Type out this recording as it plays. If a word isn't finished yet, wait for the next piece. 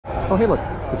Oh, hey, look,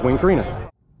 it's Wayne Carina.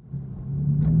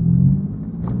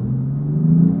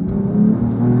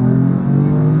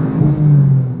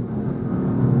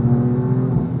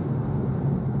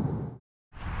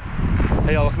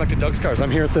 Hey, y'all, welcome back to Doug's Cars.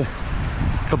 I'm here at the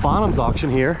Bonhams auction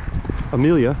here,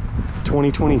 Amelia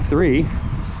 2023,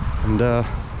 and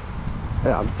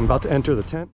yeah, I'm about to enter the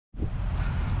tent.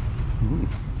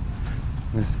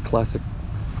 This classic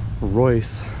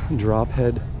Royce drop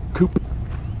head coupe.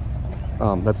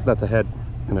 That's a head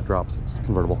and it drops. It's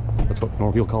convertible. That's what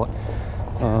more people call it.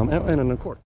 And an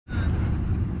Accord.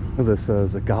 This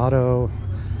Zagato,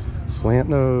 slant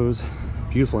nose,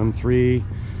 beautiful M3.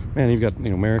 Man, you've got, you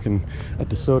know, American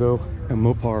DeSoto and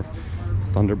Mopar,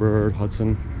 Thunderbird,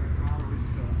 Hudson.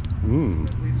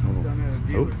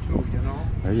 Oh,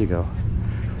 there you go.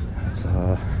 That's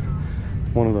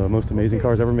one of the most amazing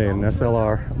cars ever made, an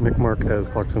SLR, Mick as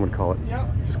Clarkson would call it.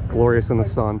 Just glorious in the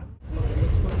sun.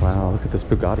 Wow, look at this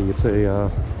Bugatti. It's a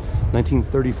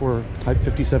 1934 Type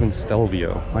 57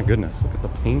 Stelvio. My goodness, look at the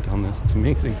paint on this. It's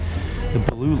amazing. The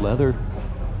blue leather,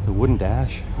 the wooden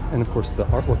dash, and of course the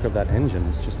artwork of that engine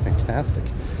is just fantastic.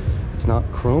 It's not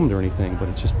chromed or anything, but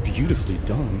it's just beautifully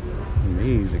done.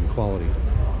 Amazing quality.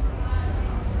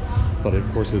 But it,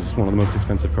 of course, is one of the most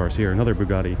expensive cars here. Another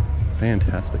Bugatti.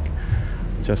 Fantastic.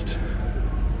 Just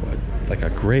what, like a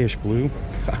grayish blue.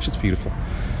 Gosh, it's beautiful.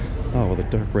 Oh, with a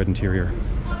dark red interior.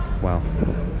 Wow.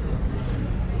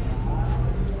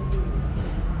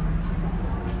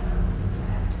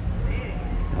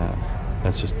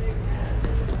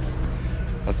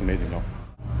 That's amazing though.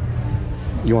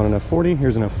 You want an F40?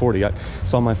 Here's an F40. I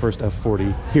saw my first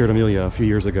F40 here at Amelia a few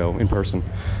years ago in person.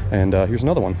 And here's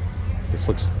another one. This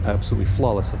looks absolutely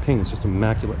flawless. The paint is just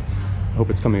immaculate. I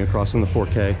hope it's coming across in the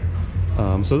 4K.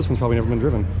 So this one's probably never been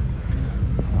driven.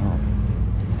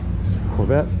 It's a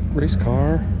Corvette race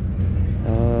car.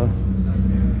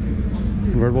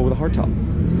 Convertible with a hardtop.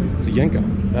 It's a Yenko.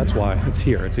 That's why it's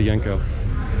here. It's a Yenko.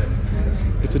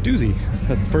 It's a doozy.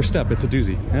 That's the first step. It's a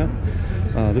doozy. Yeah.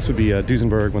 This would be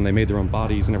Duesenberg when they made their own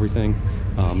bodies and everything.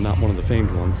 Not one of the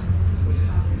famed ones.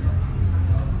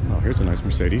 Oh, here's a nice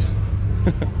Mercedes.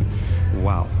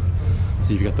 Wow.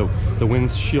 So you've got the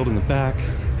windshield in the back.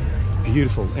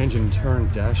 Beautiful engine turn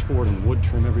dashboard and wood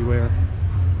trim everywhere.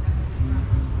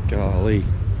 Golly.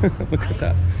 Look at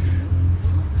that.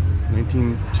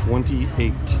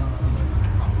 1928.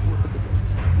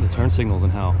 The turn signals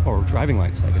and how, or driving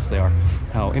lights, I guess they are,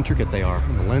 how intricate they are,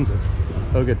 and the lenses.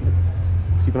 Oh good,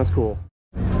 it's keeping us cool.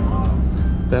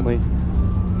 Bentley,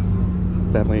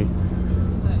 Bentley,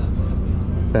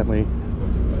 Bentley,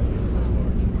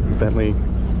 Bentley,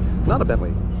 not a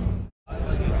Bentley.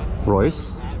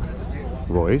 Royce,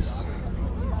 Royce,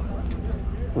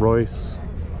 Royce,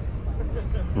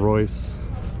 Royce,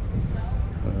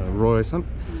 Royce,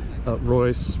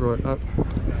 Royce,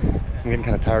 I'm getting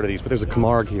kind of tired of these, but there's a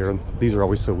Camargue here, and these are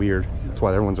always so weird. That's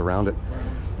why everyone's around it.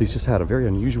 These just had a very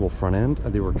unusual front end.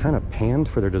 They were kind of panned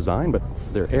for their design, but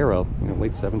for their era, you know,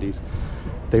 late 70s,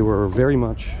 they were very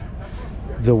much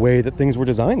the way that things were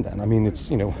designed then. I mean, it's,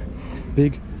 you know,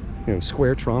 big, you know,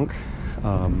 square trunk.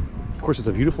 Of course, it's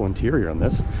a beautiful interior on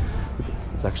this.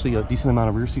 It's actually a decent amount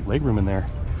of rear seat legroom in there,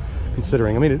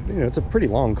 considering, I mean, you know, it's a pretty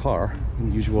long car, the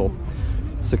usual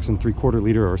 6 3/4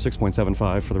 liter or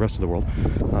 6.75 for the rest of the world.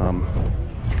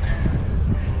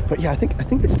 But yeah, I think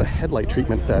it's the headlight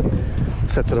treatment that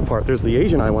sets it apart. There's the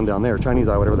Asian eye one down there, Chinese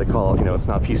eye, whatever they call it. You know, it's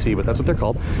not PC, but that's what they're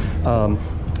called.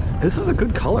 This is a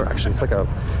good color, actually. It's like a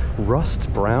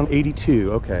rust brown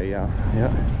 82. Okay, yeah.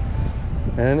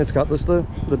 And it's got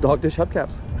the dog dish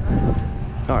hubcaps.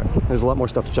 All right, there's a lot more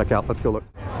stuff to check out. Let's go look.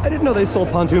 I didn't know they sold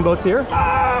pontoon boats here.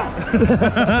 Oh,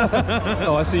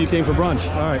 I see you came for brunch.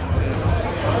 All right.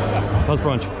 How's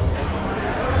brunch?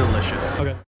 Delicious.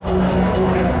 Okay.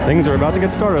 Things are about to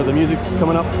get started. The music's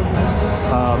coming up.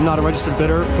 I'm not a registered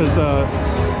bidder because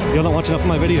you don't watch enough of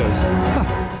my videos.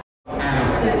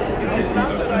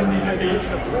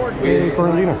 Yay,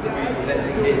 Fernandina.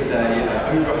 Presenting here today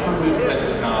over 100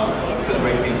 collector's cars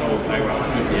celebrating also over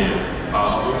 100 years of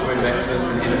automotive excellence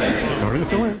and innovation. Starting to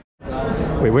fill in.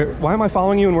 Wait, why am I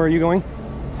following you and where are you going?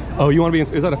 Oh, you want to be in,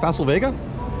 is that a Facel-Vegas?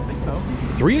 I think so.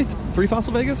 Three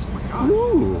Facel-Vegas?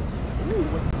 Ooh.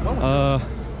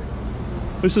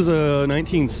 This is a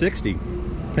 1960.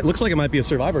 It looks like it might be a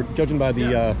Survivor, judging by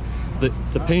the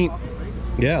paint.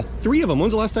 Yeah, 3 of them.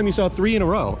 When's the last time you saw 3 in a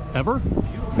row? Ever?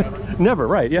 Never,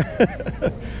 right? Yeah.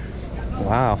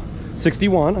 Wow.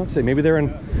 61. I'd say maybe they're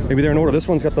in order. This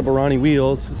one's got the Barani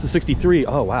wheels. It's a 63.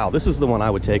 Oh wow, this is the one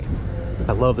I would take.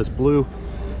 I love this blue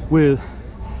with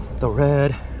the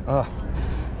red.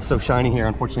 It's so shiny here.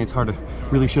 Unfortunately, it's hard to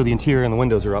really show the interior, and the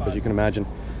windows are up, as you can imagine.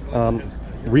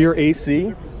 Rear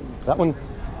AC. That one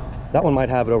might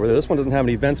have it over there. This one doesn't have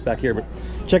any vents back here, but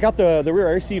check out the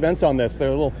rear AC vents on this. They're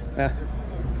a little,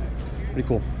 pretty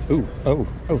cool. Ooh, oh,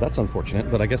 that's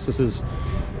unfortunate, but I guess this is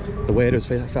the way it is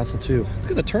Facel 2.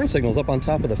 Look at the turn signals up on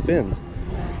top of the fins.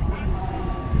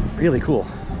 Really cool.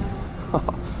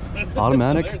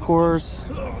 Automatic, of course.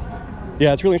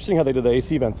 Yeah, it's really interesting how they did the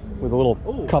AC vents with the little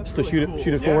cups to shoot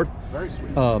it forward. Very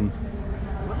sweet.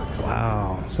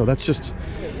 Wow. So that's just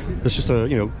a,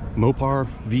 you know, Mopar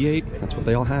V8. That's what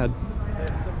they all had.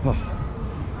 Oh,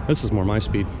 this is more my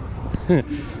speed.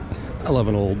 I love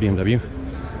an old BMW,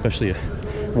 especially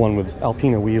one with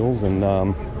Alpina wheels and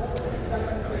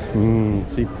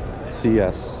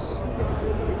CS.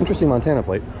 Interesting Montana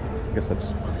plate. I guess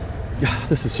that's, yeah,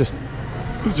 this is just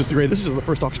great. This is just the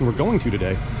first auction we're going to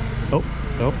today. Oh,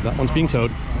 that one's being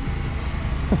towed.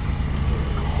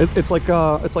 It's like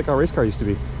our race car used to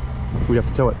be. We have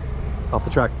to tow it off the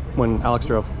track when Alex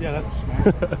drove. Yeah, that's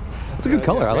it's a good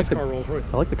color. I like the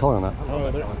color on that.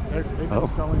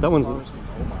 Oh, that one's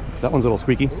a little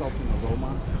squeaky.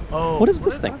 oh, What is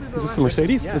this thing? Is this a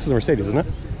Mercedes? Yeah. This is a Mercedes, isn't it?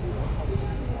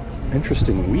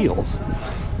 Interesting wheels.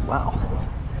 Wow.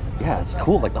 Yeah, it's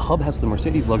cool. Like the hub has the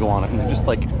Mercedes logo on it, and they're just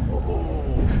like,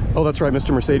 oh, that's right,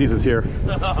 Mr. Mercedes is here.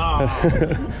 I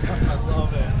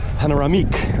love it.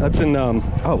 Panoramique. That's in,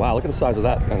 oh wow, look at the size of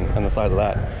that and the size of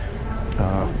that.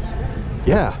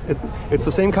 Yeah, it's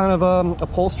the same kind of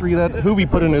upholstery that Hoovy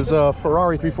put in his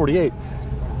Ferrari 348.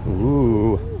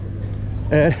 Ooh.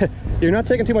 You're not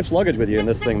taking too much luggage with you in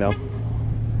this thing, though.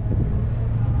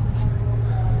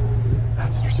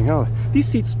 That's interesting. Oh, these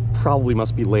seats probably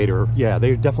must be later. Yeah,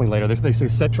 they're definitely later. They say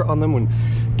Cetra on them when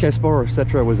Kespo or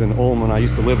Cetra was in Ulm when I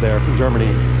used to live there in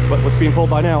Germany. But what's being pulled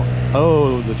by now?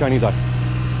 Oh, the Chinese eye.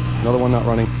 Another one not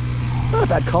running. Not a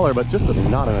bad color, but just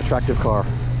not an attractive car.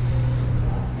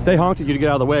 They honked at you to get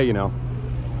out of the way, you know.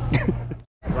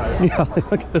 Yeah,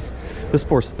 look at this. This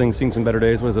poor thing's seen some better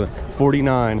days. What is it?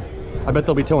 49. I bet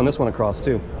they'll be towing this one across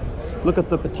too. Look at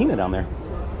the patina down there.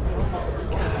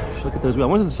 Gosh, look at those wheels.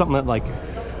 What is this, something that like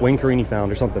Wayne Carini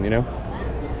found or something, you know?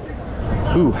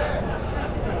 Ooh.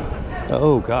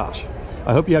 Oh gosh.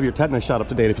 I hope you have your tetanus shot up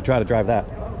to date if you try to drive that.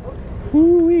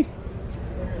 Woo-wee.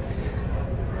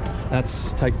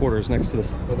 That's tight quarters next to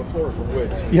this. Well, the floors were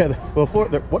wood. Yeah, what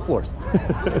floors?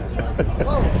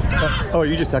 Oh, are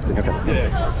you just texting? Okay.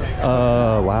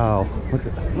 Yeah. Wow. Look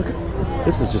at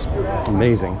this is just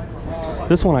amazing.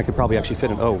 This one I could probably actually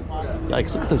fit in. Oh,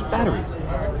 yikes! Look at those batteries.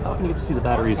 How often you get to see the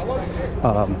batteries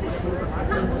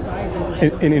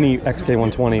in any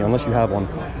XK120 unless you have one?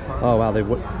 Oh wow, you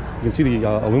can see the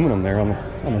aluminum there on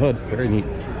the hood. Very neat.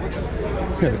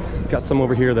 It's got some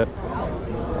over here that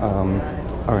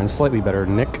are in slightly better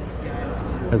nick,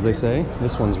 as they say.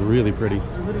 This one's really pretty.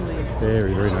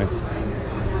 Very, very nice.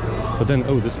 But then,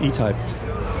 oh, this E-Type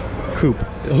coupe.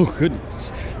 Oh,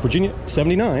 goodness. Virginia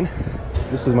 79.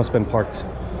 This must have been parked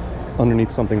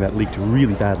underneath something that leaked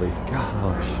really badly.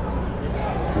 Gosh.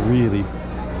 Really,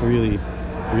 really,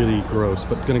 really gross,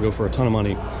 but gonna go for a ton of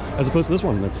money. As opposed to this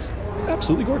one that's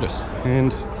absolutely gorgeous.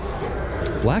 And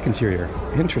black interior.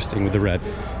 Interesting with the red.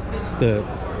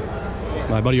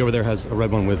 My buddy over there has a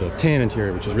red one with a tan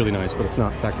interior, which is really nice, but it's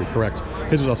not factory correct.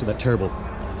 His was also that terrible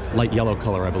light yellow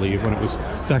color, I believe, when it was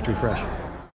factory fresh.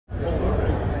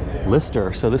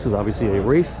 Lister. So this is obviously a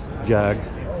race Jag.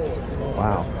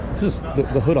 Wow. This is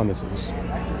the hood on this is,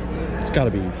 it's got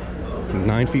to be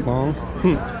 9 feet long.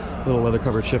 Little leather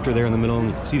covered shifter there in the middle, and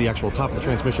you can see the actual top of the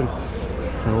transmission.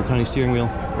 And a little tiny steering wheel.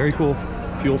 Very cool.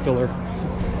 Fuel filler.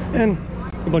 And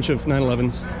a bunch of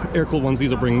 911s, air-cooled ones.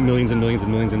 These will bring millions and millions and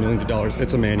millions and millions of dollars.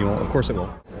 It's a manual, of course it will.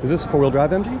 Is this a four-wheel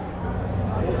drive MG?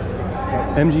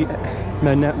 MG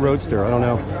Manette Roadster, I don't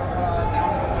know.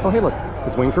 Oh, hey, look,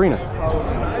 it's Wayne Carina.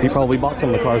 He probably bought some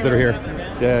of the cars that are here.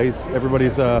 Yeah,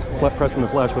 everybody's pressing the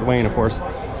flesh with Wayne, of course.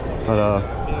 But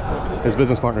his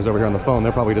business partner's over here on the phone.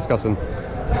 They're probably discussing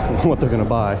what they're gonna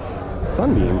buy.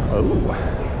 Sunbeam, oh.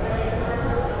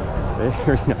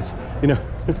 Very nice. You know,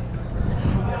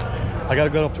 I gotta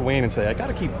go up to Wayne and say, I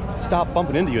gotta stop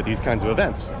bumping into you at these kinds of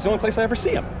events. It's the only place I ever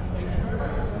see him.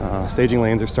 Staging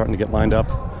lanes are starting to get lined up.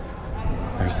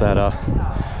 There's that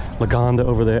Lagonda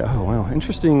over there. Oh, wow,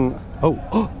 interesting.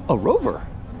 Oh, a Rover.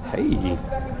 Hey,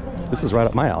 this is right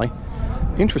up my alley.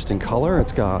 Interesting color.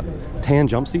 It's got tan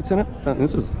jump seats in it.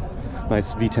 This is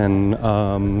nice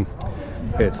V10.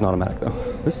 It's an automatic though.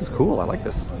 This is cool. I like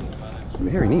this.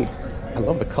 Very neat. I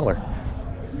love the color.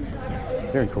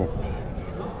 Very cool.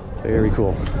 Very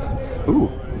cool. Ooh,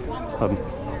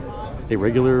 a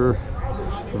regular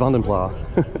Vandenpla.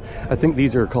 I think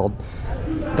these are called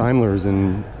Daimlers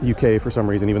in UK for some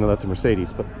reason, even though that's a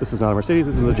Mercedes. But this is not a Mercedes,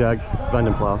 this is a Jag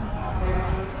Vandenplau.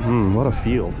 What a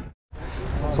field.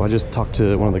 So I just talked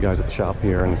to one of the guys at the shop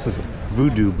here, and this is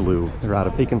Voodoo Blue. They're out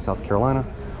of Aiken, South Carolina.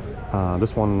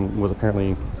 This one was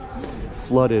apparently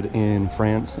flooded in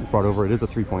France and brought over. It is a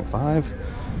 3.5.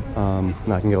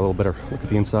 Now I can get a little better look at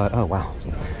the inside. Oh wow,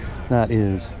 that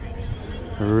is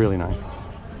really nice.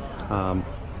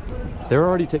 They're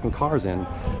already taking cars in,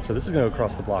 so this is going to go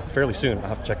across the block fairly soon. I'll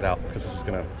have to check it out because this is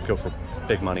going to go for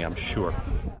big money, I'm sure.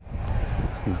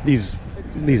 These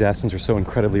Astons are so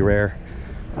incredibly rare,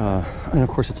 and of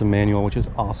course it's a manual, which is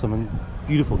awesome, and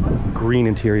beautiful green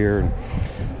interior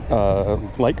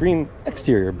and light green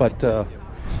exterior. But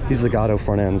these Zagato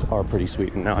front ends are pretty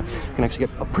sweet, and now I can actually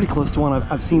get up pretty close to one.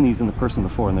 I've seen these in the person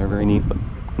before, and they're very neat. But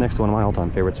next to one of my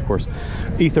all-time favorites, of course,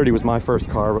 E30 was my first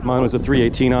car, but mine was a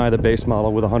 318i, the base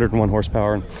model with 101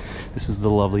 horsepower. And this is the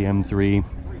lovely M3.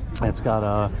 It's got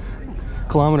a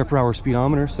km/h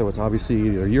speedometer, so it's obviously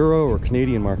either Euro or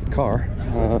Canadian market car.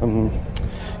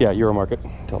 Yeah, Euro market.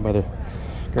 Tell by the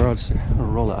garage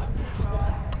Rolla.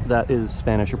 That is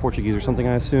Spanish or Portuguese or something,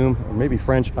 I assume, or maybe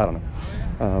French. I don't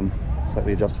know.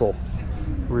 Slightly adjustable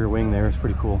rear wing there is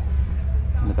pretty cool.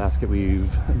 And the basket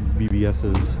weave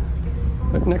BBS's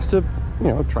next to, you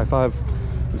know, Tri-5.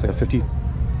 Looks like a 50.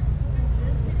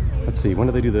 Let's see, when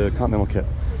did they do the Continental kit?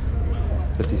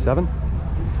 57.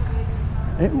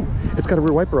 Ooh, it's got a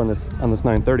rear wiper on this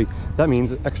 930. That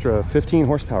means extra 15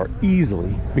 horsepower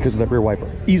easily because of that rear wiper.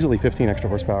 Easily 15 extra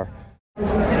horsepower.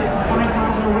 It's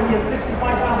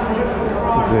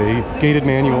a gated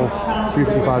manual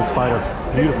 355 Spider.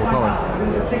 Beautiful color.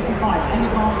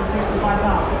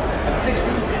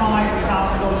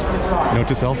 Note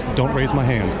to self, don't raise my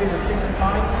hand.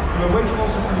 We're waiting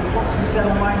also for the clock to be set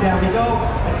online. There we go.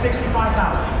 At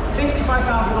 $65,000.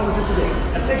 $65,000 is the big.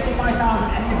 At $65,000,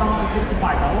 and the advance at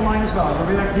 65. Now online as well. We'll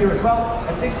be back here as well.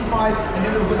 At 65, and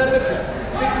then was that a bit there?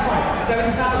 65,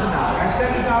 70,000 now. I have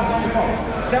 70,000 on the phone.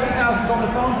 70,000 is on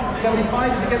the phone.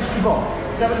 75 is against you both.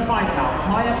 75 now. It's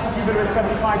my absentee bidder at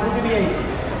 75. We'll give me 80.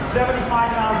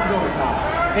 $75,000 now.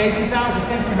 80,000.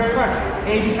 Thank you very much.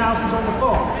 80,000 is on the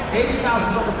phone. 80,000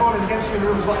 is on the phone, and against you in the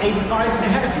room as well. 85 is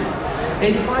ahead of you.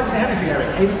 85 is ahead of you, Eric.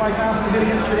 85,000 is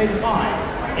against you at 85.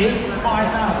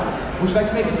 85,000. Would you like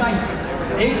to make it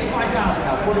 90? 85,000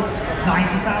 now.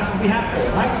 90,000 we have for.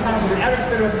 90,000 with Eric's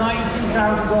bidder at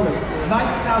 $90,000.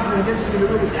 90,000 against you in the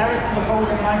room. It's Eric on the phone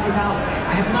at 90,000.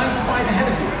 I have 95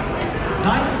 ahead of you.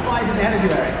 95 is ahead of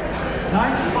you, Eric.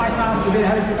 95,000 a bit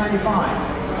ahead of you, 95.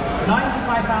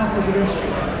 95,000 is against you.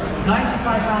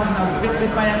 95,000 now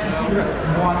with my absentee bidder.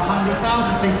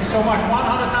 100,000, thank you so much.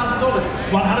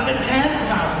 $100,000.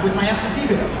 110,000 with my absentee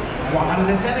bidder.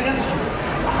 110 against you.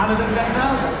 110,000.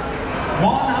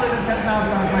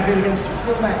 110,000 is my bid against you.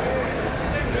 Still back.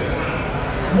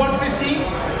 115.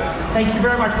 Thank you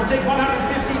very much. We'll take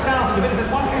 115,000. The bid is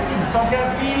at 115.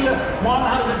 Saugasville,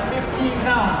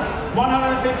 115,000.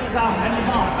 115,000. And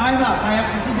advance. I'm up. My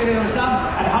absentee bidder is done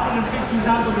at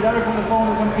 115,000 with Eric on the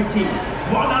phone at 115.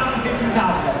 115,000.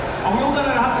 Are we all done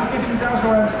at 115,000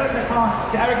 or I'm selling the car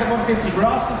to Eric at 150? We're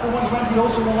asking for 120.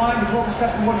 Also online, the talk is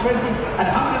set for 120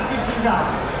 at 115,000.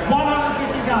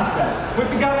 115,000 then. With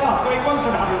the gavel up, going once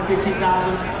at 115,000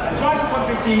 and twice at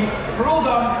 115. If we're all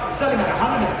done, selling at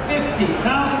 150,000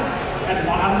 and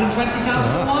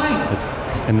 120,000 online.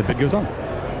 And the bid goes on.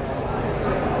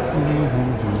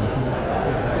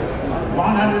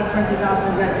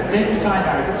 120,000 again. Take your time,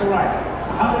 Eric. It's all right.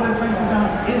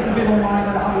 120,000 is the bid online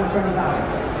at 120,000.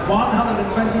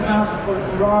 120,000 for a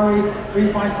Ferrari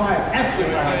 355 F40.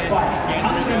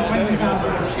 120,000 on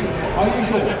the shoot. Are you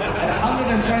sure? At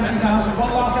 120,000,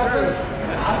 one last effort.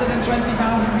 120,000,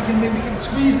 we can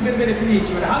squeeze a bit if we need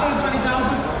to. At 120,000,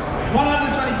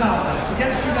 120,000. It's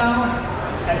against you now.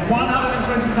 At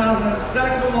 120,000,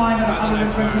 selling the line at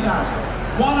 120,000.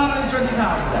 120,000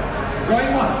 then.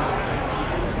 Going once.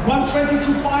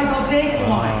 122.5, I'll take the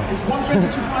line. It's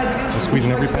 122.5 against you. Squeezing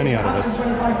every penny out of this.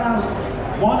 125,000.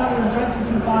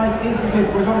 122.5 is the bid.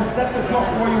 We're going to set the clock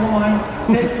for you online.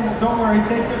 Don't worry,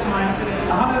 take your time.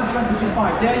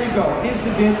 122.5. There you go. Is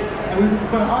the bid. And we're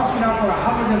going to ask you now for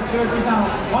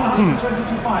 130,000.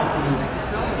 122.5, please.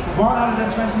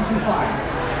 122.5.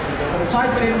 We're going to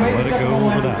type it in. Wait a second.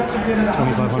 Let it go over that.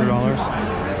 $2,500.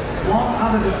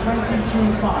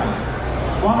 122.5.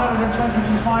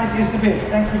 122.5 is the bid.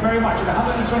 Thank you very much. At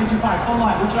 122.5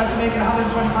 online, would you like to make it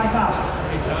 125,000?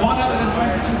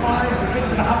 122.5. The bid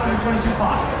is at 122.5.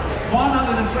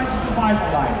 122.5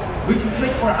 online. We can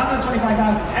click for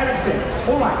 125,000. Eric's bid.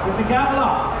 All right, with the gavel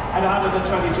up. at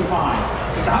 122.5.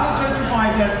 It's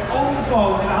 122.5 then over the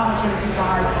phone at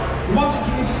 122.5. You want to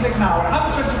continue to click now at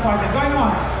 122.5 then going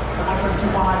once at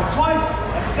 122.5 and twice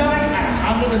and selling at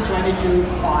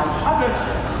 122.500.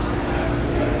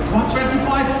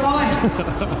 125 online.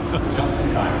 Just in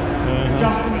time.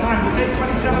 Just in time. We'll take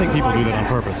 27. I think people do that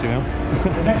on purpose, you know?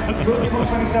 The next bid will be 127.5.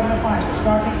 So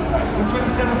start thinking about it.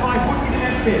 127.5 would be the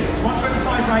next bid. It's 125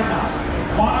 right now.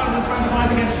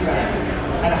 125 against you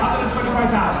at 125,000.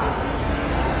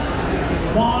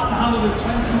 $125,000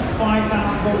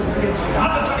 against you.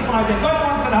 125 then going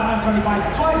once at 125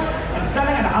 twice and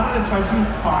selling at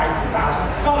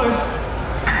 $125,000.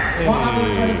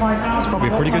 It's probably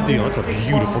a pretty good deal. It's a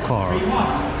beautiful car.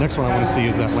 Next one I want to see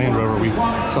is that Land Rover we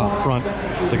saw up front.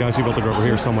 The guys who built it over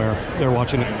here somewhere, they're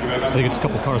watching it. I think it's a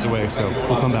couple cars away, so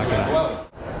we'll come back to that. All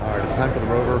right, it's time for the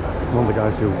Rover. One of the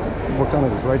guys who worked on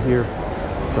it is right here.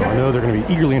 So I know they're going to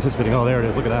be eagerly anticipating. Oh, there it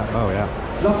is. Look at that. Oh, yeah.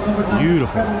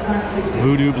 Beautiful.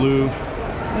 Voodoo blue.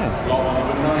 Yeah.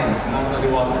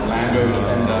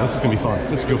 This is going to be fun.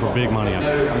 This will go for big money, I'm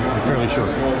fairly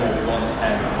sure.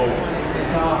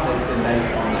 Has been based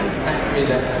on a factory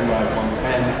left-hand drive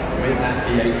 110 with that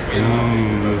V8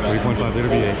 3.5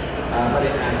 litre V8. But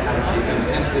it has had a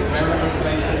fantastic railway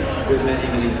installation with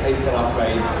many tasteful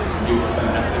upgrades to produce a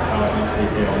fantastic car you see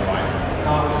here on the right. The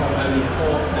car has got only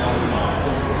 4,000 miles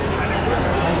since the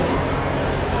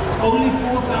Only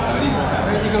 4,000.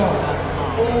 There you go.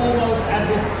 Almost as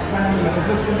if brand new. It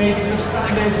looks amazing. It looks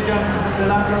stunning, ladies and gentlemen. The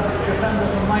Land Rover Defender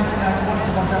from 1991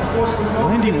 to 110. Of course,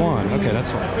 91. Okay,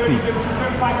 that's right.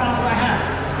 35,000 I have.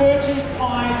 35,000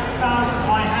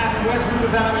 I have. Where's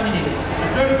Ruben Bella when you need it?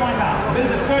 35,000. This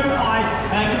is at 35,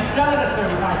 and I can sell it at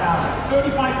 35,000.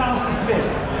 35,000 is the bid.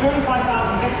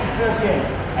 35,000 next is 38.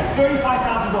 At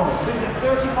 $35,000. This is at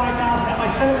 35,000. Am I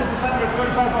selling the Defender at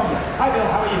 35,000? Hi Bill,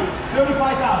 how are you?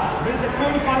 35,000. This is at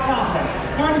 35,000 then.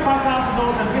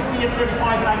 $35,000 and with me at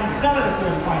 35, and I can sell it at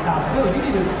 35,000. Bill, you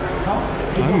need to. No?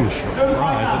 I'm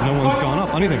surprised that no one's gone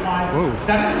up. Anything? Whoa.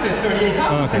 That is a bit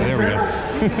 38,000. Okay, there we go.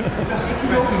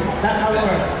 That's how it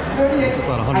works. 38. It's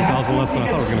about 100,000 less than I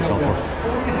thought it was going to sell for. 40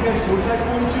 is against you. Would you like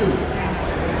 42?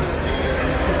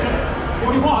 It's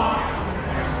 41.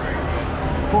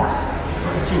 Of course.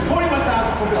 41,000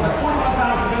 for Bill. At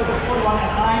 41,000, Bill's at 41,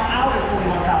 and I'm out at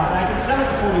 41,000. I can sell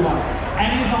it at 41. And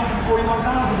he's on to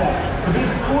 41,000 there. The bill's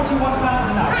at 41,000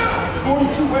 now.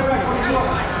 42, where's my 42?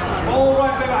 All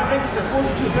right, baby, I think it's at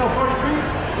 42. Bill,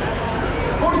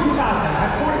 43? 42,000 then. I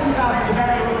have 42,000. The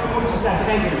barrier road 42 cents.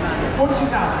 Thank you.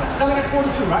 42,000. Selling at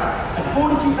 42, right? At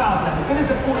 42,000. The bill is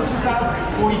at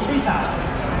 42,000.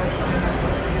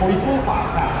 43,000. 44,000.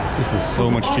 This is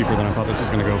so much cheaper than I thought this was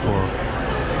going to go for.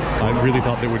 I really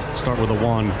thought they would start with a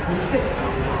 1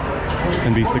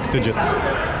 and be 6 digits.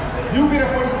 New bidder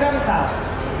 47,000.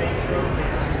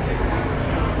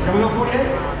 Can we go 48?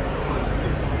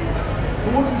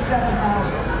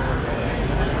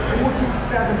 47,000.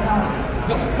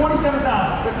 47,000.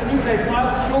 47,000. With the new place,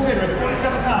 Miles, it's your bidder at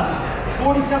 47,000.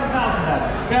 47,000 then.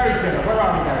 Barry's bidder. Where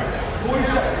are we, Barry? 47.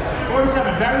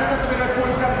 Barry's got the bidder at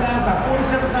 47,000. Now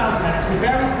 47,000 then. It's with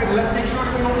Barry's bidder. Let's make sure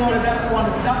that we all know that that's the one.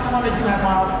 It's not the one that you have,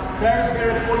 Miles. Barry's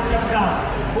bidder at 47,000.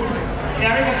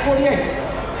 Barry gets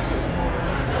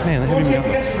 48. Man, they haven't even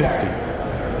got to 50.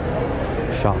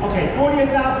 Shocked. Okay,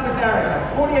 48,000 with Barry.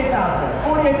 48,000.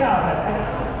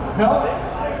 48,000. No?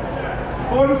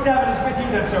 47 is with you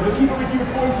then, sir. We'll keep it with you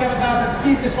at 47,000.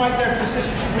 Steve is right there to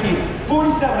assist you should we need.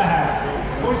 47 I have.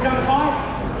 47 to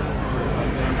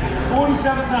 5?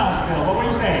 47,000, Bill. What were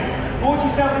you saying?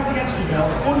 47 is against you, Bill.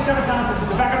 47,000 is at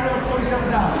the back of the road at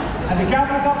 47,000. And the gap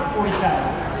is up at 47.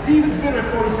 Steven's bidder at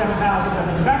 47,000. And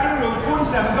at the back of the road,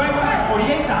 47. Going on at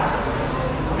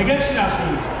 48,000. Against you now,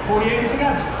 Steve. 48 is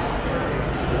against.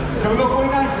 Can we go 49,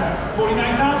 sir?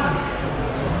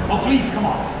 49,000. Oh, please, come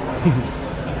on.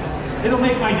 It'll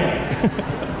make my day.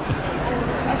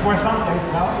 That's worth something,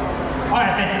 no? All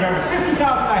right, thank you very much. 50,000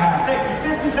 I have. Thank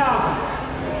you.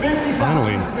 50,000. 50,000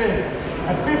 Finally. is the bid.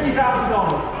 At $50,000.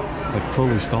 It's like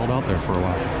totally stalled out there for a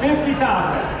while. 50,000.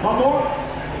 One more?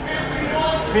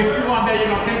 51. There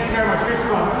you go. Thank you very much.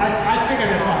 51. I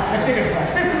figured as much.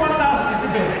 51,000 is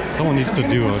the bid. Someone needs to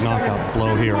do a knockout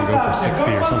blow here and go for 60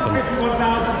 or something. 51,000.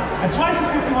 And twice at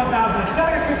 51,000. And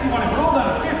selling at 51. If we're all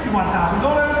done at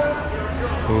 $51,000.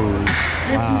 Ooh,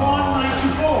 wow.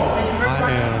 51,924. Thank you very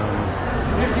much.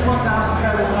 51,000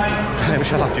 I am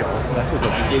shocked, y'all. That was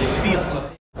a steal.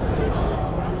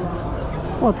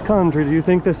 What country do you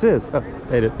think this is? Oh,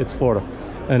 it's Florida.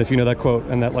 And if you know that quote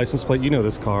and that license plate, you know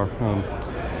this car.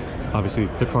 Obviously,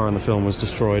 the car in the film was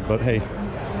destroyed, but hey,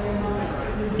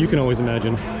 you can always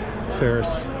imagine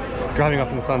Ferris driving off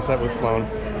in the sunset with Sloan.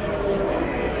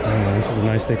 Oh, this is a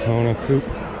nice Daytona coupe.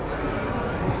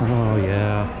 Oh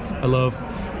yeah, I love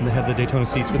when they have the Daytona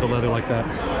seats with the leather like that.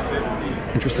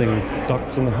 Interesting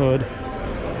ducts in the hood.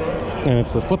 And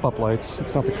it's the flip-up lights.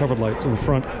 It's not the covered lights in the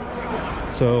front.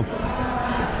 So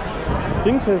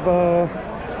things have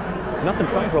not been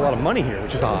selling for a lot of money here,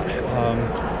 which is odd.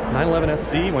 911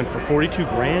 SC went for 42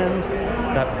 grand.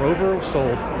 That Rover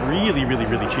sold really, really,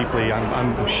 really cheaply.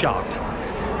 I'm shocked.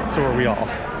 So are we all.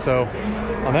 So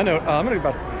on that note, I'm gonna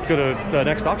go to the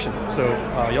next auction. So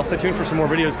y'all stay tuned for some more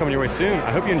videos coming your way soon.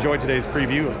 I hope you enjoyed today's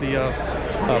preview of the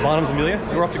Bonhams Amelia.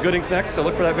 We're off to Goodings next, so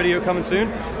look for that video coming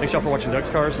soon. Thanks y'all for watching Doug's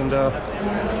Cars, and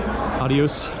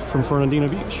adios from Fernandina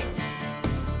Beach.